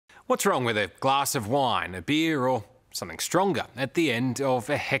What's wrong with a glass of wine, a beer or something stronger at the end of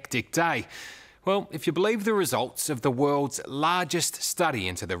a hectic day? Well, if you believe the results of the world's largest study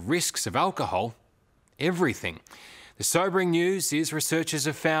into the risks of alcohol, everything. The sobering news is researchers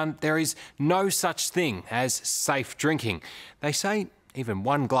have found there is no such thing as safe drinking. They say even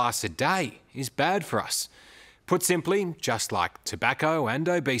one glass a day is bad for us. Put simply, just like tobacco and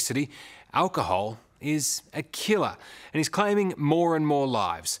obesity, alcohol is a killer and is claiming more and more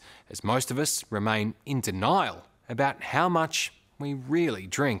lives as most of us remain in denial about how much we really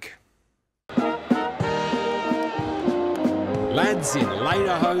drink. Lads in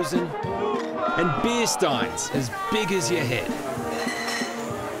lederhosen and beer steins as big as your head.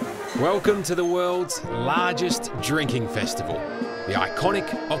 Welcome to the world's largest drinking festival, the iconic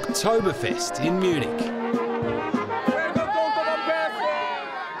Oktoberfest in Munich.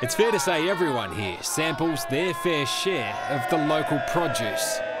 It's fair to say everyone here samples their fair share of the local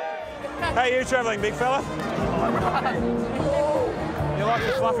produce. Hey, you travelling, big fella? You like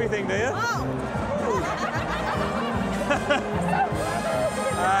the fluffy thing, do you? You're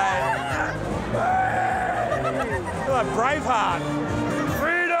like Braveheart.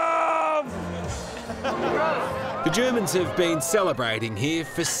 Freedom! The Germans have been celebrating here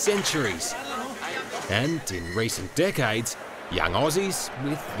for centuries. And in recent decades, young Aussies,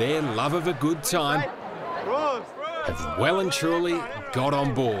 with their love of a good time, have well and truly got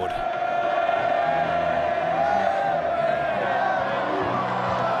on board.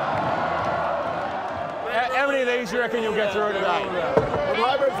 How many of these do you reckon you'll get through today? I'm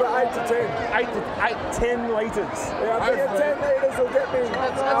hoping for 8 to 10. 10 litres. Yeah, I think 10 litres will get me.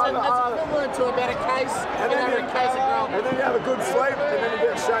 That's equivalent to about a case, and then you have a good sleep, and then you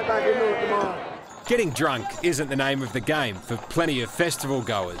get straight back into it tomorrow. Getting drunk isn't the name of the game for plenty of festival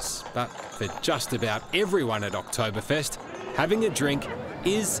goers, but for just about everyone at Oktoberfest, having a drink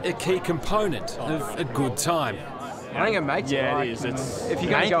is a key component of a good time. I think it makes it. Yeah, it is. If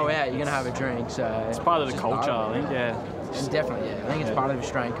you're going to go out, you're going to have a drink. So it's part of the culture, I think. Yeah. It's definitely, yeah. I think it's part of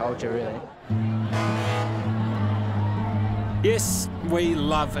Australian culture, really. Yes, we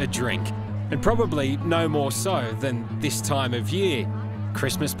love a drink, and probably no more so than this time of year.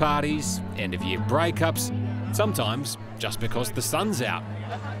 Christmas parties, end-of-year breakups, sometimes just because the sun's out.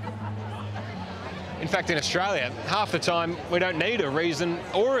 In fact, in Australia, half the time we don't need a reason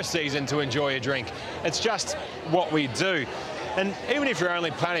or a season to enjoy a drink. It's just what we do. And even if you're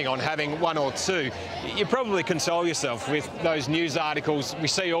only planning on having one or two, you probably console yourself with those news articles we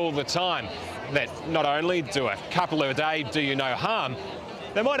see all the time that not only do a couple a day do you no harm,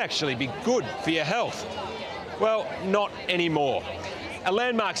 they might actually be good for your health. Well, not anymore. A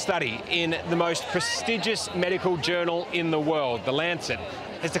landmark study in the most prestigious medical journal in the world, the Lancet,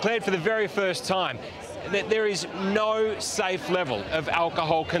 has declared for the very first time that there is no safe level of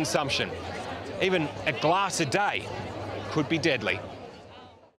alcohol consumption. Even a glass a day could be deadly.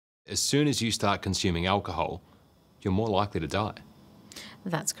 As soon as you start consuming alcohol, you're more likely to die.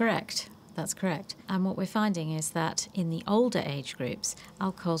 That's correct. That's correct. And what we're finding is that in the older age groups,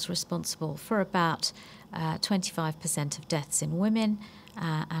 alcohol's responsible for about 25% of deaths in women,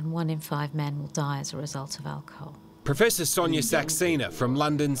 and 1 in 5 men will die as a result of alcohol. Professor Sonia Saxena from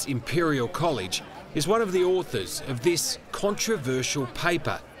London's Imperial College is one of the authors of this controversial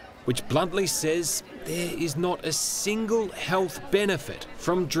paper, which bluntly says there is not a single health benefit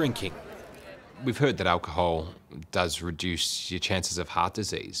from drinking. We've heard that alcohol does reduce your chances of heart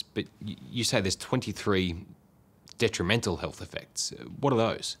disease, but you say there's 23 detrimental health effects. What are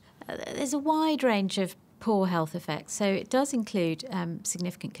those? There's a wide range of poor health effects. So it does include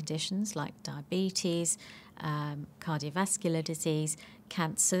significant conditions like diabetes, cardiovascular disease,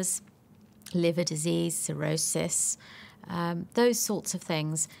 cancers, liver disease, cirrhosis. Those sorts of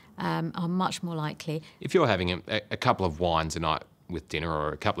things are much more likely. If you're having a couple of wines a night with dinner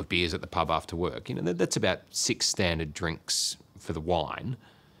or a couple of beers at the pub after work, you know, that's about 6 standard drinks for the wine.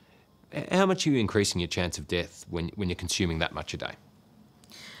 How much are you increasing your chance of death when you're consuming that much a day?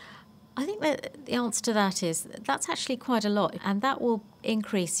 I think that the answer to that is that's actually quite a lot, and that will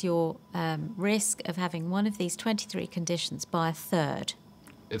increase your risk of having one of these 23 conditions by a third.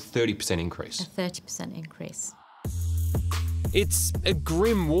 A 30% increase? A 30% increase. It's a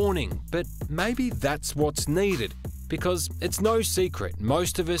grim warning, but maybe that's what's needed, because it's no secret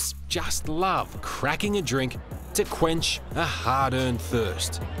most of us just love cracking a drink to quench a hard-earned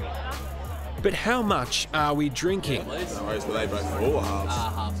thirst. But how much are we drinking?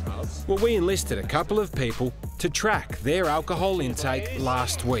 Well, we enlisted a couple of people to track their alcohol intake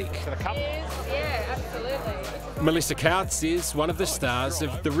last week. Yeah, absolutely. Melissa Couts is one of the stars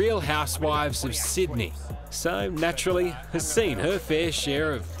of The Real Housewives of Sydney, so naturally has seen her fair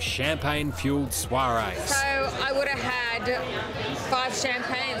share of champagne-fuelled soirees. So I would have had 5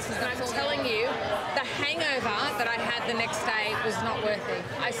 champagnes, and I'm telling you, the hangover that I had the next day was not worth it.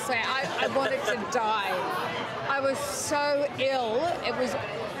 I swear, I wanted to die. I was so ill, it was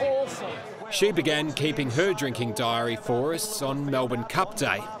awful. She began keeping her drinking diary for us on Melbourne Cup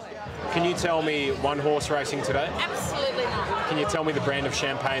Day. Can you tell me one horse racing today? Absolutely not. Can you tell me the brand of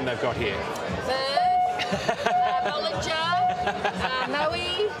champagne they've got here?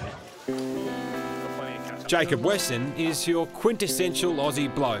 Jacob Wesson is your quintessential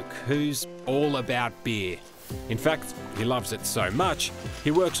Aussie bloke who's all about beer. In fact, he loves it so much,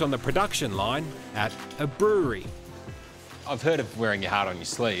 he works on the production line at a brewery. I've heard of wearing your heart on your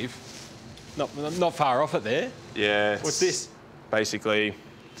sleeve. Not far off it there. Yeah. What's this? Basically,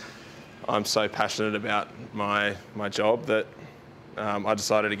 I'm so passionate about my job that I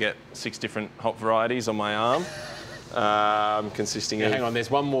decided to get 6 different hop varieties on my arm, consisting of... Hang on,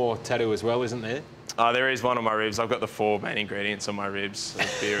 there's one more tattoo as well, isn't there? There is one on my ribs. I've got the 4 main ingredients on my ribs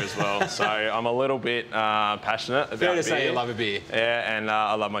of beer as well. So I'm a little bit passionate about beer. Fair to say you love a beer. Yeah, and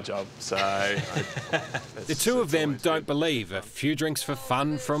I love my job. So the two of them don't believe a few drinks for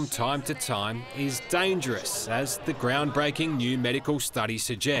fun from time to time is dangerous, as the groundbreaking new medical study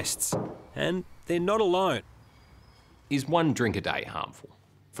suggests. And they're not alone. Is 1 drink a day harmful?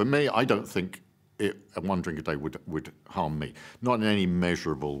 For me, I don't think 1 drink a day would harm me, not in any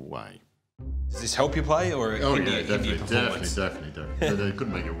measurable way. Does this help you play or hinder your performance? Definitely. They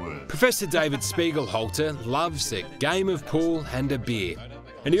couldn't make it worse. Professor David Spiegelhalter loves a game of pool and a beer.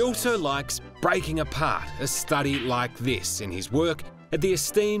 And he also likes breaking apart a study like this in his work at the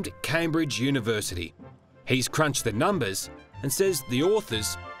esteemed Cambridge University. He's crunched the numbers and says the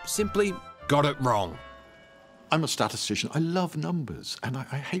authors simply got it wrong. I'm a statistician. I love numbers, and I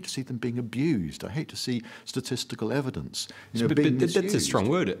hate to see them being abused. I hate to see statistical evidence being misused. That's a strong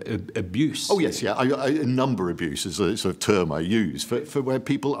word, abuse. Oh yes, yeah. Number abuse is a sort of term I use for where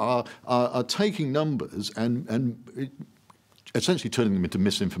people are taking numbers and essentially turning them into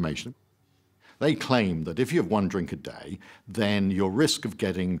misinformation. They claim that if you have 1 drink a day, then your risk of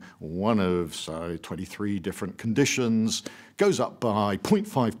getting one of, say, 23 different conditions goes up by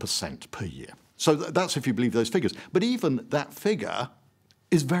 0.5% per year. So that's if you believe those figures. But even that figure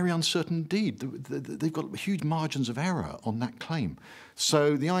is very uncertain indeed. They've got huge margins of error on that claim.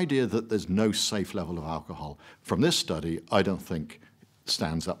 So the idea that there's no safe level of alcohol from this study, I don't think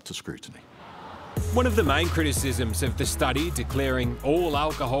stands up to scrutiny. One of the main criticisms of the study declaring all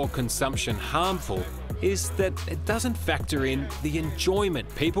alcohol consumption harmful is that it doesn't factor in the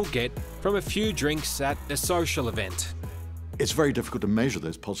enjoyment people get from a few drinks at a social event. It's very difficult to measure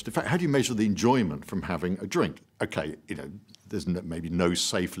those positive factors. How do you measure the enjoyment from having a drink? Okay, there's maybe no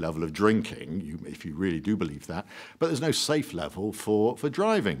safe level of drinking, if you really do believe that, but there's no safe level for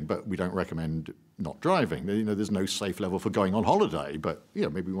driving, but we don't recommend not driving. There's no safe level for going on holiday, but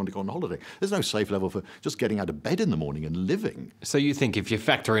maybe we want to go on holiday. There's no safe level for just getting out of bed in the morning and living. So you think if you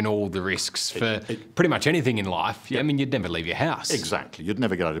factor in all the risks for pretty much anything in life, you'd never leave your house. Exactly, you'd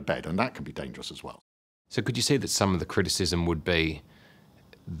never get out of bed, and that can be dangerous as well. So could you see that some of the criticism would be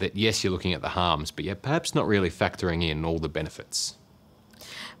that, yes, you're looking at the harms, but you're perhaps not really factoring in all the benefits?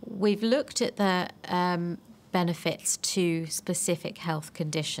 We've looked at the benefits to specific health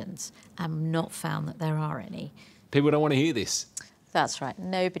conditions and not found that there are any. People don't want to hear this. That's right.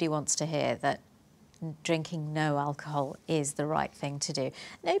 Nobody wants to hear that drinking no alcohol is the right thing to do.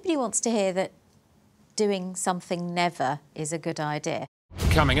 Nobody wants to hear that doing something never is a good idea.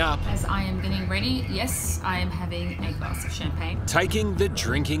 Coming up, as I am getting ready, yes, I am having a glass of champagne. Taking the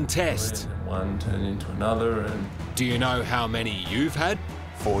drinking test. One turned into another, and... Do you know how many you've had?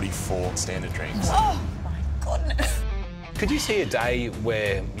 44 standard drinks. Oh my goodness. Could you see a day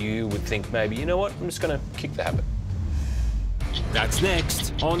where you would think maybe, you know what, I'm just going to kick the habit? That's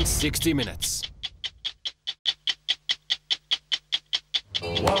next on 60 Minutes.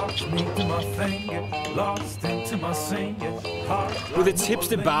 Watch me through my finger, lost into my singing. With its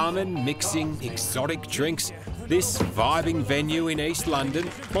hipster barman mixing exotic drinks, this vibing venue in East London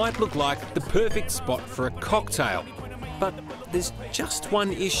might look like the perfect spot for a cocktail. But there's just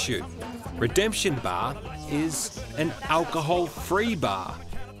one issue. Redemption Bar is an alcohol-free bar.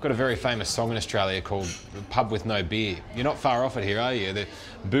 Got a very famous song in Australia called The Pub With No Beer. You're not far off it here, are you? The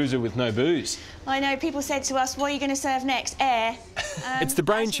boozer with no booze. I know, people said to us, what are you going to serve next? Air. It's the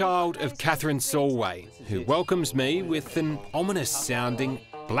brainchild of Catherine Solway, who welcomes me with an ominous-sounding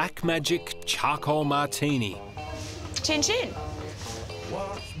black magic charcoal martini. Chin chin.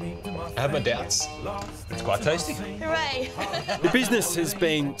 I have my doubts. It's quite tasty. Hooray! The business has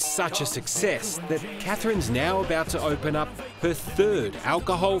been such a success that Catherine's now about to open up her third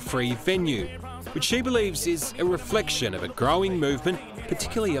alcohol-free venue, which she believes is a reflection of a growing movement,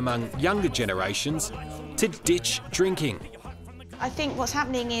 particularly among younger generations, to ditch drinking. I think what's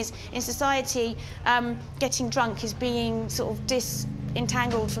happening is, in society, getting drunk is being sort of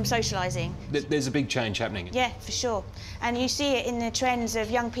disentangled from socialising. There's a big change happening. Yeah, for sure. And you see it in the trends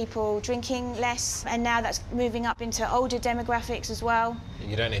of young people drinking less, and now that's moving up into older demographics as well.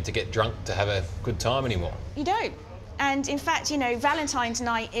 You don't need to get drunk to have a good time anymore. You don't. And in fact, you know, Valentine's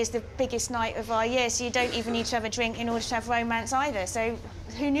night is the biggest night of our year, so you don't even need to have a drink in order to have romance either. So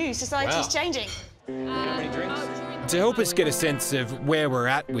who knew? Society's changing. How many drinks? To help us get a sense of where we're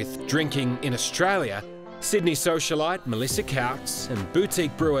at with drinking in Australia, Sydney socialite Melissa Coutts and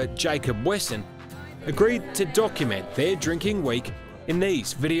boutique brewer Jacob Wesson agreed to document their drinking week in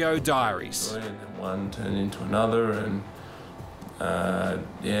these video diaries. One turned into another, and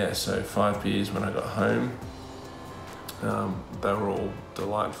yeah, so 5 beers when I got home. They were all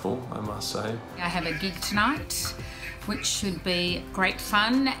delightful, I must say. I have a gig tonight, which should be great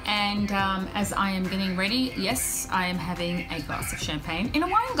fun, and as I am getting ready, yes, I am having a glass of champagne in a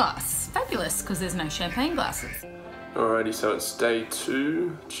wine glass. Fabulous, because there's no champagne glasses. Alrighty, so it's day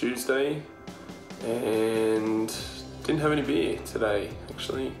 2, Tuesday, and didn't have any beer today,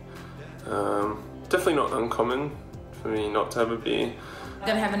 actually. Definitely not uncommon for me not to have a beer. I'm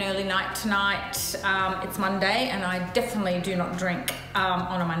going to have an early night tonight. It's Monday, and I definitely do not drink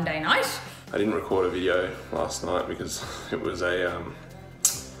on a Monday night. I didn't record a video last night because it was a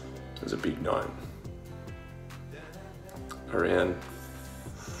big night. Around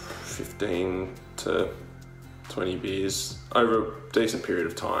 15 to 20 beers over a decent period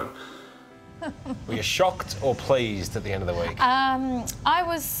of time. Were you shocked or pleased at the end of the week? I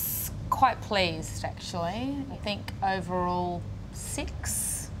was quite pleased, actually. I think overall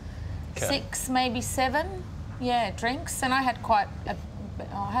 6, maybe 7, drinks, and I had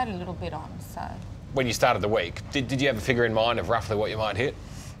I had a little bit on, so. When you started the week, did you have a figure in mind of roughly what you might hit?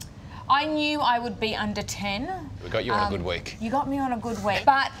 I knew I would be under 10. We got you on a good week. You got me on a good week.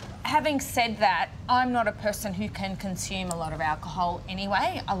 But having said that, I'm not a person who can consume a lot of alcohol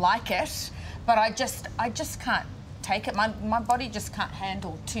anyway. I like it, but I just can't take it. My body just can't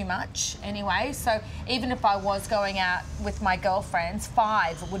handle too much anyway. So even if I was going out with my girlfriends,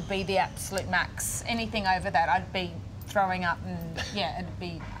 5 would be the absolute max. Anything over that, I'd be throwing up, and yeah, it'd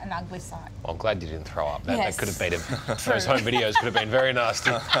be an ugly sight. Well, I'm glad you didn't throw up. That could have been True. those home videos could have been very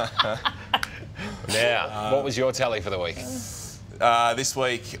nasty. Now, what was your tally for the week? This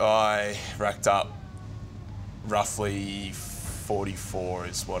week I racked up roughly 44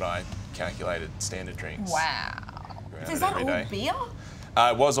 is what I calculated standard drinks. Wow. Is that all beer?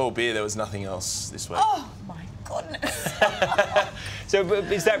 It was all beer. There was nothing else this week. Oh my goodness. So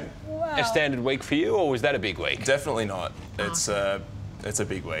is that a standard week for you, or was that a big week? Definitely not. It's a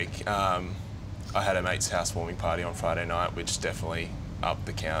big week. I had a mate's housewarming party on Friday night, which definitely upped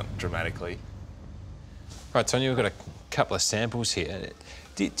the count dramatically. Right, Tonya, we've got a couple of samples here.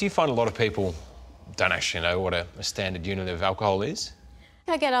 Do you find a lot of people don't actually know what a standard unit of alcohol is?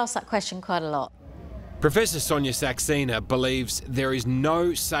 I get asked that question quite a lot. Professor Sonia Saxena believes there is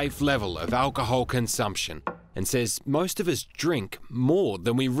no safe level of alcohol consumption and says most of us drink more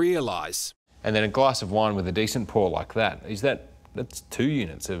than we realise. And then a glass of wine with a decent pour like that, that's 2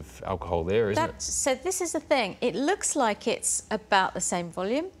 units of alcohol there, isn't it? So this is the thing. It looks like it's about the same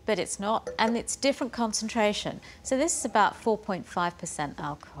volume, but it's not, and it's different concentration. So this is about 4.5%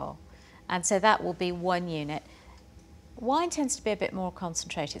 alcohol, and so that will be 1 unit. Wine tends to be a bit more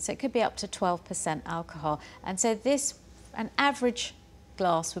concentrated, so it could be up to 12% alcohol. And so an average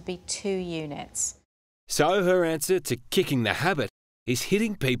glass would be 2 units. So her answer to kicking the habit is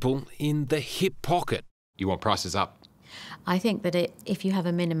hitting people in the hip pocket. You want prices up? I think that if you have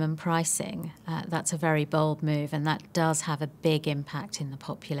a minimum pricing, that's a very bold move, and that does have a big impact in the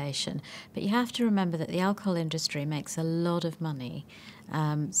population. But you have to remember that the alcohol industry makes a lot of money.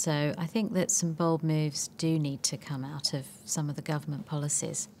 So I think that some bold moves do need to come out of some of the government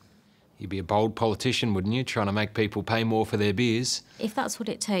policies. You'd be a bold politician, wouldn't you, trying to make people pay more for their beers? If that's what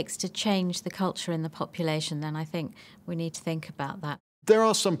it takes to change the culture in the population, then I think we need to think about that. There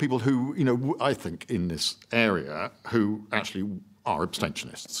are some people who, I think in this area, who actually are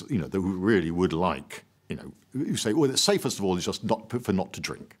abstentionists, who really would like, who say, well, the safest of all is just not to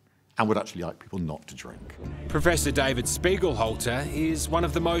drink, and would actually like people not to drink. Professor David Spiegelhalter is one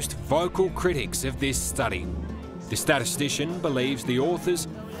of the most vocal critics of this study. The statistician believes the authors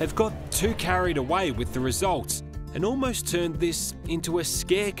have got too carried away with the results and almost turned this into a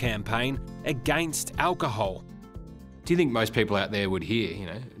scare campaign against alcohol. Do you think most people out there would hear, you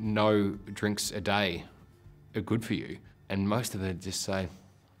know, no drinks a day are good for you? And most of them just say,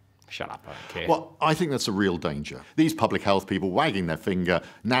 shut up, I don't care. Well, I think that's a real danger. These public health people wagging their finger,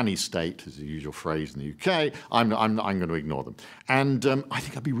 nanny state is the usual phrase in the UK, I'm going to ignore them. And I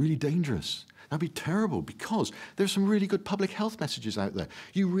think that'd be really dangerous. That'd be terrible, because there's some really good public health messages out there.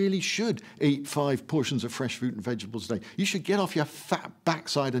 You really should eat 5 portions of fresh fruit and vegetables a day. You should get off your fat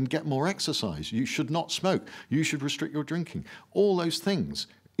backside and get more exercise. You should not smoke. You should restrict your drinking. All those things,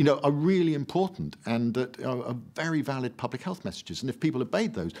 you know, are really important and are very valid public health messages. And if people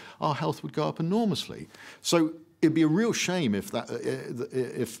obeyed those, our health would go up enormously. So it'd be a real shame if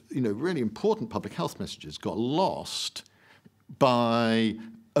you know, really important public health messages got lost by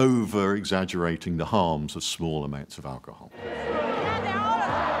over-exaggerating the harms of small amounts of alcohol.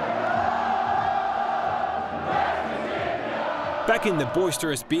 Back in the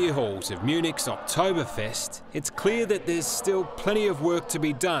boisterous beer halls of Munich's Oktoberfest, it's clear that there's still plenty of work to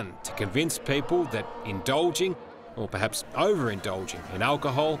be done to convince people that indulging, or perhaps overindulging in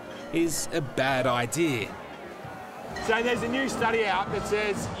alcohol, is a bad idea. So there's a new study out that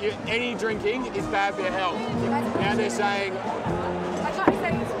says any drinking is bad for your health. Now they're saying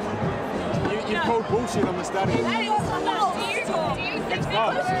you called bullshit on the study. That is false. Do you think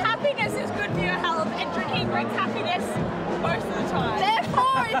because happiness is good for your health and drinking brings happiness most of the time?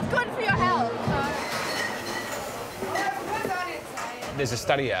 Therefore, it's good for your health. There's a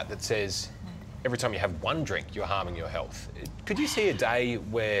study out that says every time you have one drink, you're harming your health. Could you see a day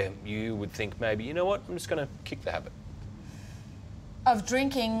where you would think maybe, you know what, I'm just going to kick the habit? Of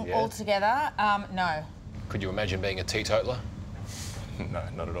drinking altogether? No. Could you imagine being a teetotaler? No,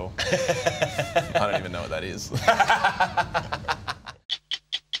 not at all. I don't even know what that is.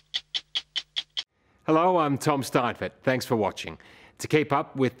 Hello, I'm Tom Steinfort. Thanks for watching. To keep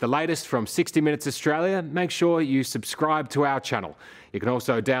up with the latest from 60 Minutes Australia, make sure you subscribe to our channel. You can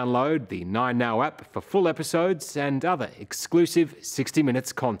also download the 9Now app for full episodes and other exclusive 60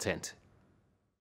 Minutes content.